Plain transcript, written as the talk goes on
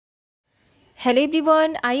Hello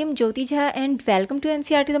everyone, I am Jyoti Jha and welcome to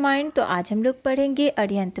NCERT the mind. तो आज हम लोग पढ़ेंगे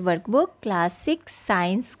अरिहंत वर्कबुक क्लास 6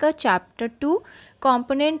 साइंस का चैप्टर 2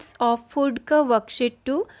 कंपोनेंट्स ऑफ फूड का worksheet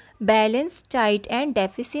 2 balance diet and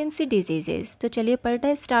deficiency diseases. तो चलिए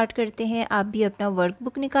पढ़ना स्टार्ट करते हैं। आप भी अपना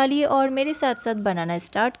वर्कबुक निकालिए और मेरे साथ साथ बनाना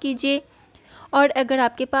स्टार्ट कीजिए। और अगर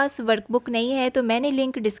आपके पास वर्कबुक नहीं है तो मैंने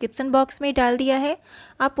लिंक डिस्क्रिप्शन बॉक्स में डाल दिया है,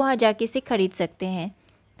 आप वहाँ जाके इसे ख़रीद सकते हैं।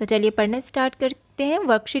 तो चलिए पढ़ना स्टार्ट करते हैं।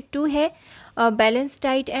 वर्कशीट 2 है balance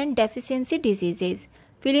diet and deficiency diseases,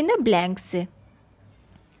 fill in the blanks.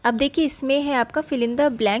 अब देखिए इसमें है आपका fill in the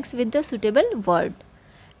blanks with the suitable word.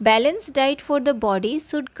 Balance diet for the body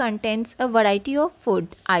should contains a variety of food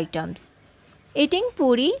items. Eating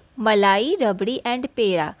पूरी, मलाई, रबड़ी and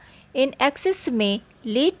peda in excess में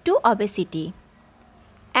lead to obesity.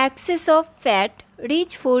 Excess of fat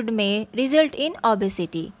rich food may result in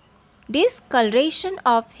obesity. Discoloration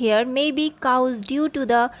of hair may be caused due to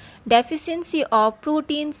the deficiency of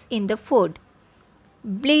proteins in the food.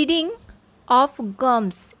 Bleeding of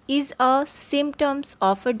gums is a symptom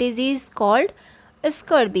of a disease called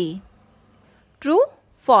scurvy. True,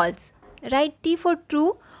 false. Write T for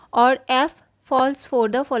true or F false for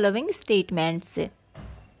the following statements.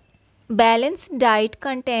 Balanced diet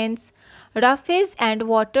contains roughage and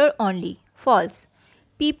water only. False.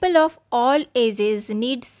 People of all ages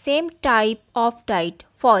need same type of diet.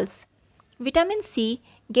 False. Vitamin C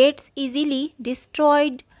gets easily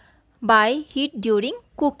destroyed by heat during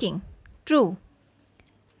cooking. True.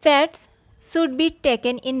 Fats should be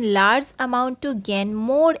taken in large amount to gain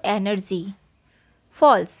more energy.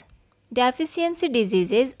 False. Deficiency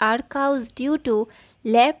diseases are caused due to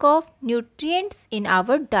lack of nutrients in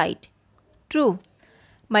our diet. True.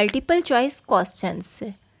 Multiple choice questions.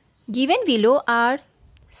 Given below are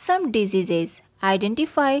some diseases.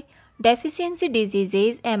 Identify deficiency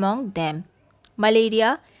diseases among them. Malaria,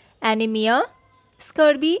 anemia,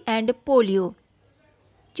 scurvy and polio.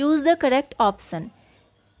 Choose the correct option.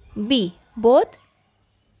 B. Both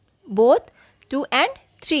 2 and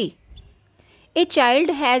 3. A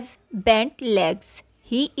child has bent legs.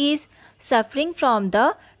 He is suffering from the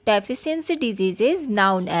deficiency diseases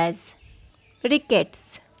known as rickets.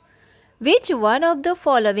 Which one of the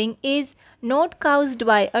following is not caused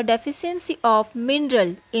by a deficiency of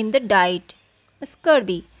mineral in the diet?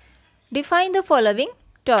 Scurvy. Define the following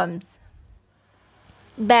terms.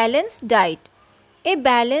 Balanced diet. A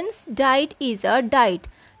balanced diet is a diet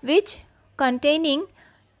which containing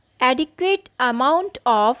adequate amount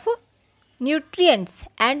of nutrients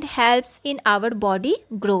and helps in our body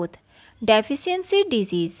growth. Deficiency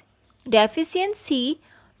disease. Deficiency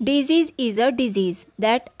disease is a disease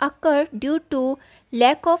that occurs due to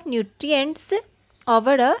lack of nutrients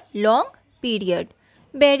over a long period.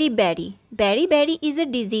 Beriberi. Beriberi is a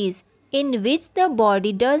disease in which the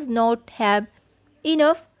body does not have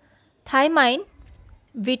enough thiamine,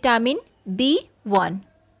 vitamin B1.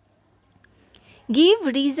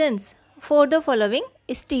 Give reasons for the following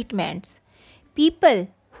statements. People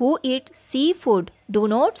who eat seafood do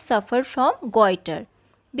not suffer from goiter,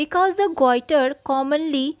 because the goiter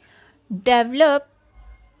commonly develop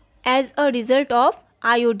as a result of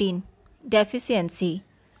iodine deficiency.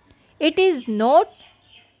 It is not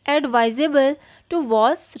advisable to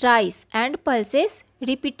wash rice and pulses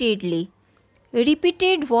repeatedly.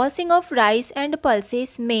 Repeated washing of rice and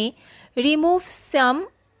pulses may remove some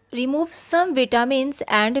vitamins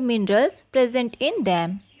and minerals present in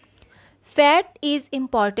them. Fat is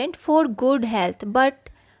important for good health, but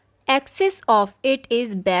excess of it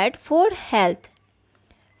is bad for health.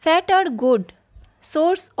 Fat are good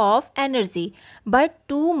source of energy, but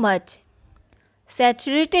too much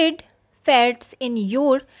saturated fats in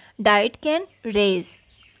your diet can raise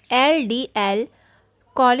LDL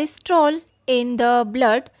cholesterol in the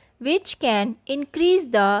blood, which can increase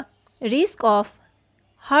the risk of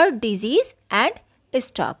heart disease and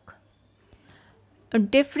stroke.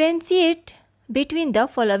 Differentiate between the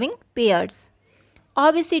following pairs.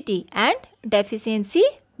 Obesity and deficiency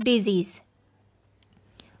disease.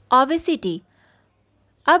 Obesity.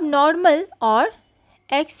 Abnormal or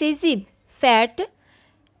excessive fat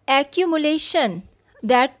accumulation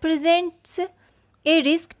that presents a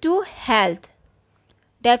risk to health.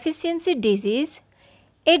 Deficiency disease.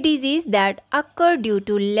 A disease that occurs due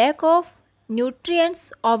to lack of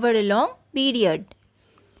nutrients over a long period.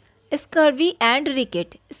 Scurvy and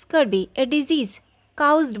ricket. Scurvy, a disease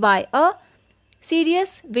caused by a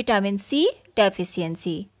serious vitamin C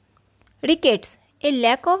deficiency. Rickets, a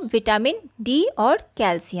lack of vitamin D or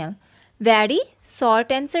calcium. Very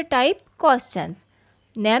short answer type questions.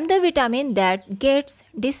 Name the vitamin that gets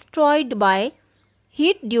destroyed by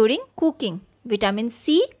heat during cooking. Vitamin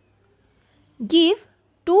C. give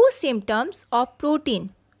two symptoms of protein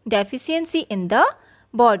deficiency in the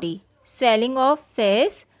body: swelling of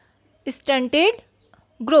face, stunted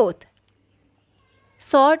growth.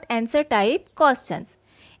 Short answer type questions.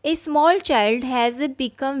 A small child has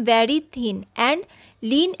become very thin and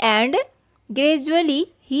lean, and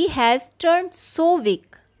gradually he has turned so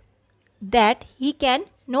weak that he can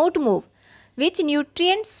not move. Which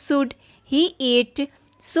nutrients should he eat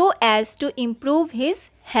so as to improve his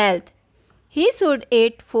health? He should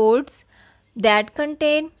eat foods that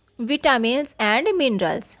contain vitamins and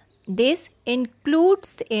minerals. This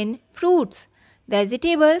includes in fruits,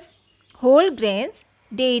 vegetables, whole grains,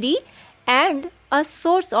 dairy, and a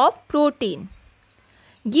source of protein.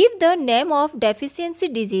 Give the name of deficiency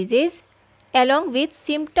diseases along with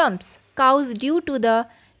symptoms caused due to the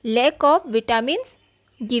lack of vitamins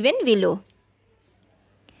given below.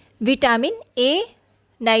 Vitamin A,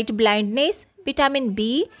 night blindness; vitamin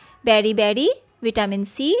B, beriberi; vitamin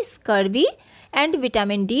C, scurvy; and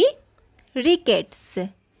vitamin D, rickets.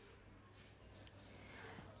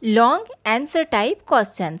 Long answer type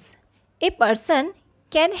questions. A person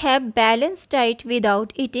can have balanced diet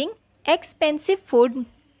without eating expensive food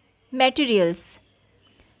materials.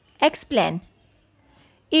 Explain.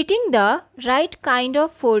 Eating the right kind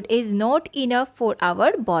of food is not enough for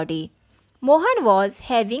our body. Mohan was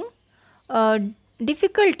having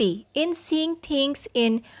difficulty in seeing things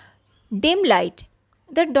in dim light.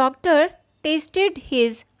 The doctor tested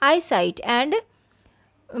his eyesight and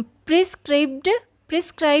prescribed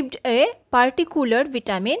a particular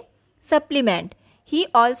vitamin supplement. He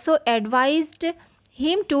also advised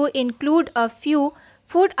him to include a few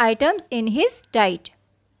food items in his diet.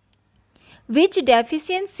 Which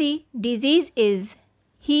deficiency disease is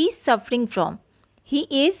he suffering from? He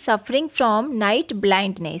is suffering from night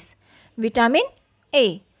blindness. Vitamin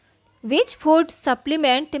A. Which food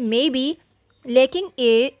supplement may be lacking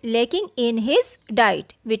in his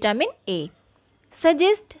diet? Vitamin A.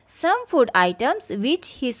 Suggest some food items which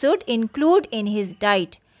he should include in his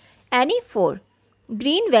diet. Any 4.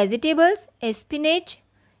 Green vegetables, spinach,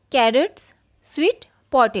 carrots, sweet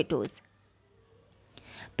potatoes.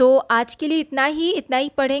 तो आज के लिए इतना ही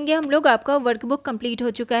पढ़ेंगे हम लोग। आपका workbook complete हो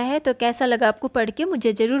चुका है। तो कैसा लगा आपको पढ़ के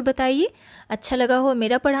मुझे ज़रूर बताइए। अच्छा लगा हो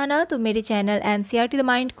मेरा पढ़ाना तो मेरे चैनल NCERT द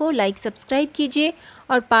माइंड को लाइक सब्सक्राइब कीजिए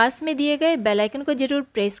और पास में दिए गए बेल आइकन को ज़रूर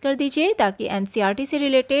प्रेस कर दीजिए ताकि NCERT से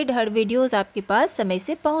रिलेटेड हर वीडियोज़ आपके पास समय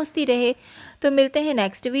से पहुँचती रहे। तो मिलते हैं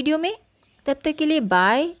नेक्स्ट वीडियो में। तब तक के लिए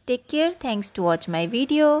bye, take care, thanks to watch my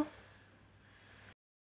video.